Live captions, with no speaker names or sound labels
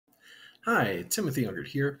Hi, Timothy Unger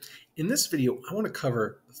here. In this video, I want to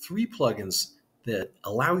cover 3 plugins that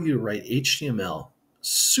allow you to write HTML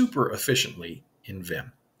super efficiently in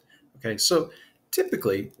Vim. Okay, so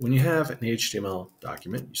typically when you have an HTML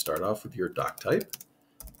document, you start off with your doc type,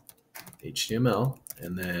 HTML,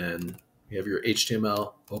 and then you have your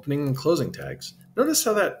HTML opening and closing tags. Notice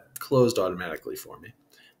how that closed automatically for me.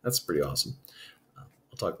 That's pretty awesome. I'll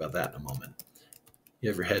talk about that in a moment. You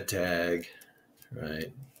have your head tag,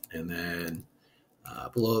 right? And then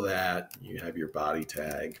below that, you have your body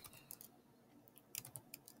tag,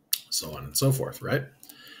 so on and so forth, right?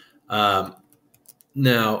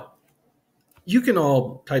 Now, you can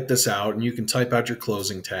all type this out, and you can type out your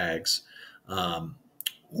closing tags,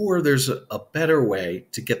 or there's a better way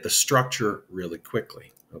to get the structure really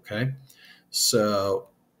quickly, okay? So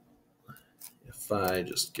if I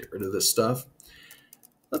just get rid of this stuff,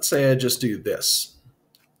 let's say I just do this.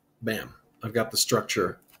 Bam, I've got the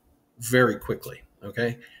structure very quickly,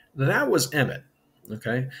 okay? That was emmet,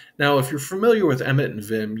 okay? Now, if you're familiar with emmet and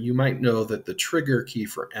Vim, you might know that the trigger key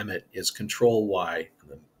for emmet is Control-Y and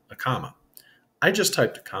then a comma. I just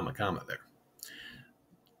typed a comma there.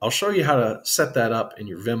 I'll show you how to set that up in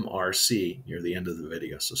your Vim RC near the end of the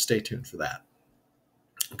video, so stay tuned for that,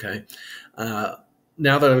 okay?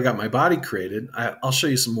 Now that I've got my body created, I'll show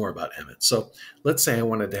you some more about emmet. So let's say I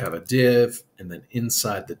wanted to have a div, and then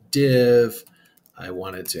inside the div, I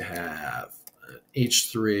wanted to have an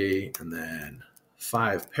H3 and then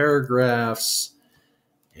 5 paragraphs.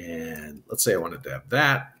 And let's say I wanted to have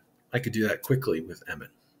that. I could do that quickly with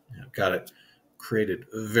emmet. I've got it created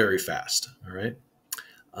very fast, all right?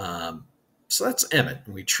 So that's emmet.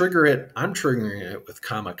 We trigger it. I'm triggering it with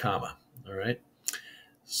comma, all right?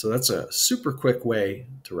 So that's a super quick way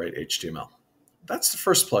to write HTML. That's the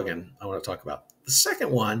first plugin I want to talk about. The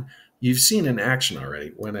second one, you've seen in action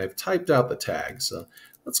already when I've typed out the tag. So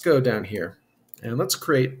let's go down here and let's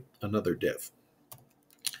create another div.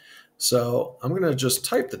 So I'm going to just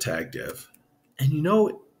type the tag div, and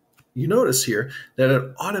you notice here that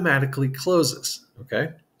it automatically closes,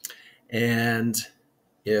 okay? And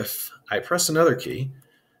if I press another key,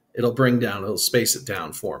 it'll space it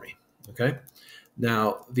down for me, okay?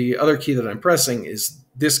 Now, the other key that I'm pressing is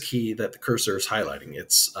this key that the cursor is highlighting.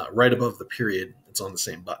 It's right above the period. It's on the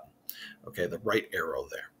same button. Okay, the right arrow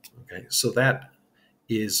there. Okay, so that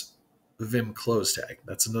is Vim closetag.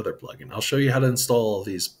 That's another plugin. I'll show you how to install all of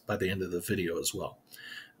these by the end of the video as well.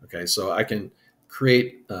 Okay, so I can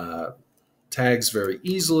create tags very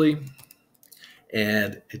easily,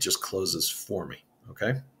 and it just closes for me.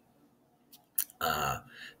 Okay.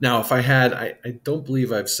 Now, if I had, I don't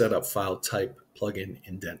believe I've set up file type plugin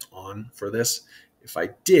indent on for this. If I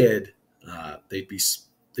did, the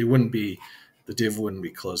div wouldn't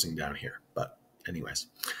be closing down here. But anyways,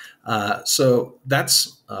 so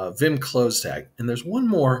that's Vim closetag. And there's one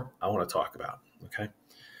more I want to talk about, okay?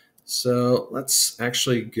 So let's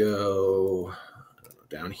actually go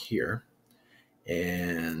down here,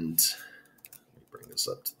 and let me bring this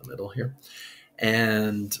up to the middle here.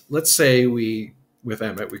 And let's say with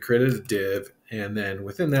emmet, we created a div, and then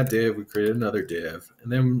within that div, we created another div,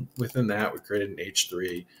 and then within that, we created an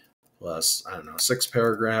H3 plus, 6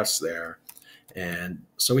 paragraphs there. And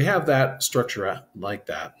so we have that structure like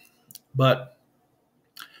that. But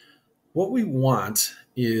what we want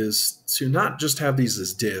is to not just have these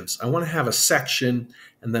as divs. I want to have a section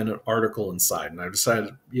and then an article inside. And I've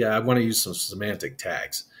decided, yeah, I want to use some semantic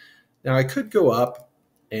tags. Now, I could go up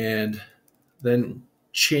and then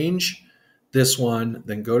change this one,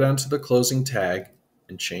 then go down to the closing tag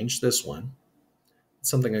and change this one. It's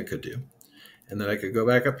something I could do. And then I could go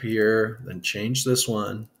back up here, then change this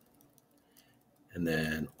one, and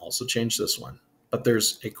then also change this one. But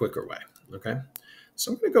there's a quicker way, okay?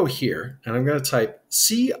 So I'm going to go here, and I'm going to type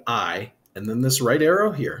CI, and then this right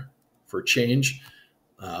arrow here for change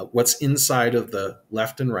what's inside of the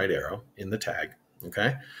left and right arrow in the tag,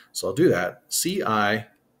 okay? So I'll do that, CI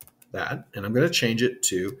that, and I'm going to change it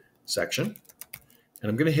to section, and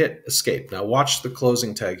I'm going to hit escape. Now watch the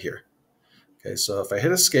closing tag here. Okay, so if I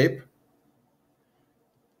hit escape,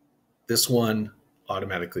 this one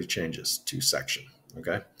automatically changes to section,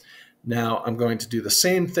 okay? Now I'm going to do the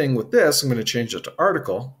same thing with this. I'm going to change it to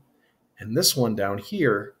article, and this one down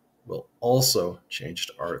here will also change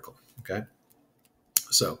to article, okay?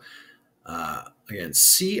 So again,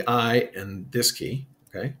 CI and this key,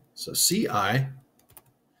 okay? So CI,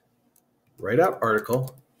 write out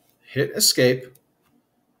article, hit escape,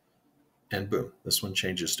 and boom, this one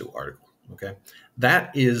changes to article, okay?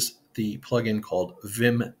 That is the plugin called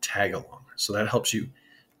Vim Tagalong. So that helps you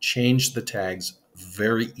change the tags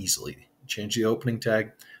very easily. Change the opening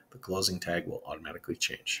tag, the closing tag will automatically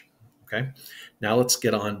change. Okay, now let's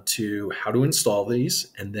get on to how to install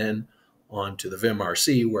these, and then on to the Vim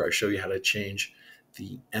RC, where I show you how to change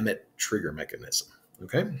the emmet trigger mechanism.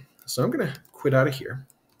 Okay, so I'm going to quit out of here.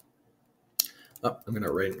 Oh, I'm going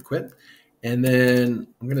to write and quit. And then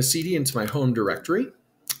I'm going to cd into my home directory.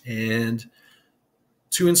 And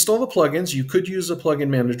to install the plugins, you could use a plugin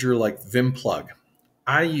manager like Vim Plug.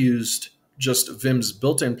 I used just Vim's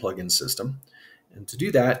built-in plugin system. And to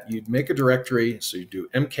do that, you'd make a directory. So you do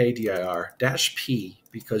mkdir-p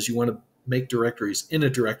because you want to make directories in a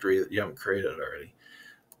directory that you haven't created already.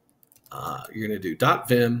 You're going to do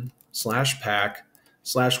 .vim/pack/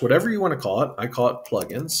 whatever you want to call it. I call it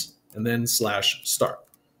plugins, and then /start.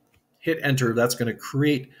 Hit enter. That's going to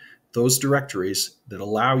create those directories that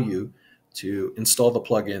allow you to install the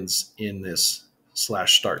plugins in this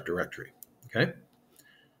 /start directory. Okay.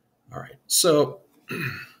 All right. So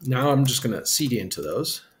now I'm just going to cd into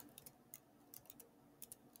those.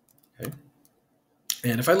 Okay.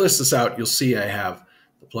 And if I list this out, you'll see I have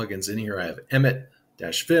the plugins in here. I have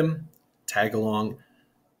emmet-vim, tagalong,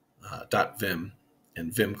 .vim,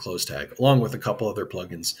 and Vim closetag, along with a couple other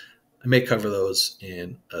plugins. I may cover those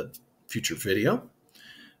in a future video.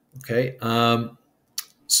 Okay,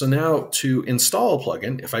 so now to install a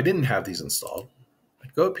plugin, if I didn't have these installed,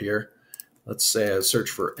 I'd go up here. Let's say I search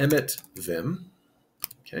for emmet-vim,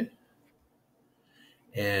 okay,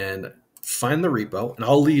 and find the repo, and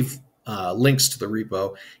I'll leave links to the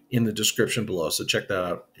repo in the description below, so check that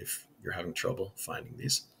out if you're having trouble finding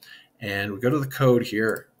these. And we go to the code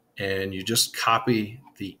here, and you just copy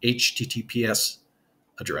the HTTPS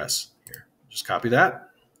address here. Just copy that,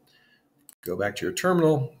 go back to your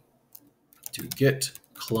terminal, do git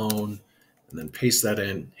clone, and then paste that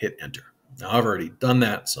in, hit enter. Now I've already done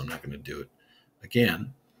that, so I'm not going to do it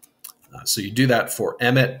again. So you do that for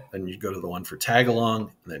emmet, then you go to the one for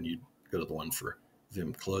tagalong, and then you go to the one for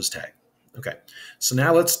Vim closetag. Okay, so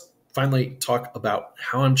now let's finally talk about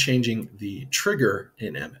how I'm changing the trigger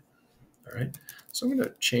in emmet. All right, so I'm going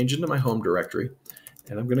to change into my home directory,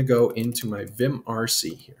 and I'm going to go into my Vim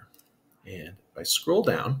RC here. And if I scroll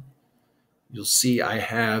down, you'll see I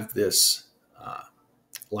have this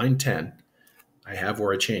line 10. I have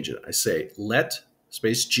where I change it. I say let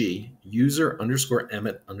space G user underscore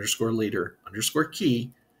emmet underscore leader underscore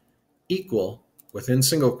key equal within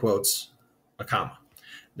single quotes a comma.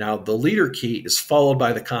 Now the leader key is followed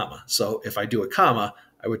by the comma. So if I do a comma,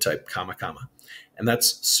 I would type comma, comma. And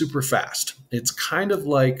that's super fast. It's kind of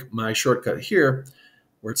like my shortcut here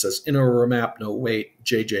where it says in a map, no wait,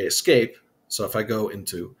 JJ escape. So if I go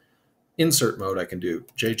into insert mode, I can do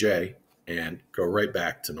JJ and go right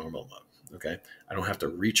back to normal mode. Okay, I don't have to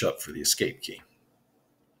reach up for the escape key.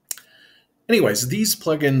 Anyways, these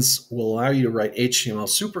plugins will allow you to write HTML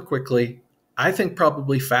super quickly. I think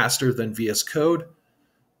probably faster than VS Code,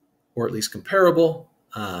 or at least comparable.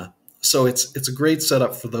 So it's a great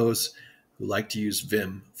setup for those who like to use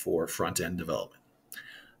Vim for front-end development.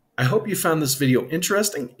 I hope you found this video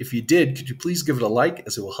interesting. If you did, could you please give it a like,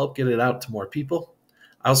 as it will help get it out to more people.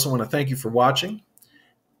 I also want to thank you for watching.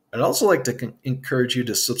 I'd also like to encourage you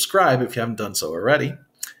to subscribe if you haven't done so already.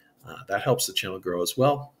 That helps the channel grow as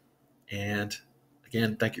well. And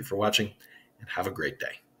again, thank you for watching, and have a great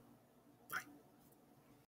day.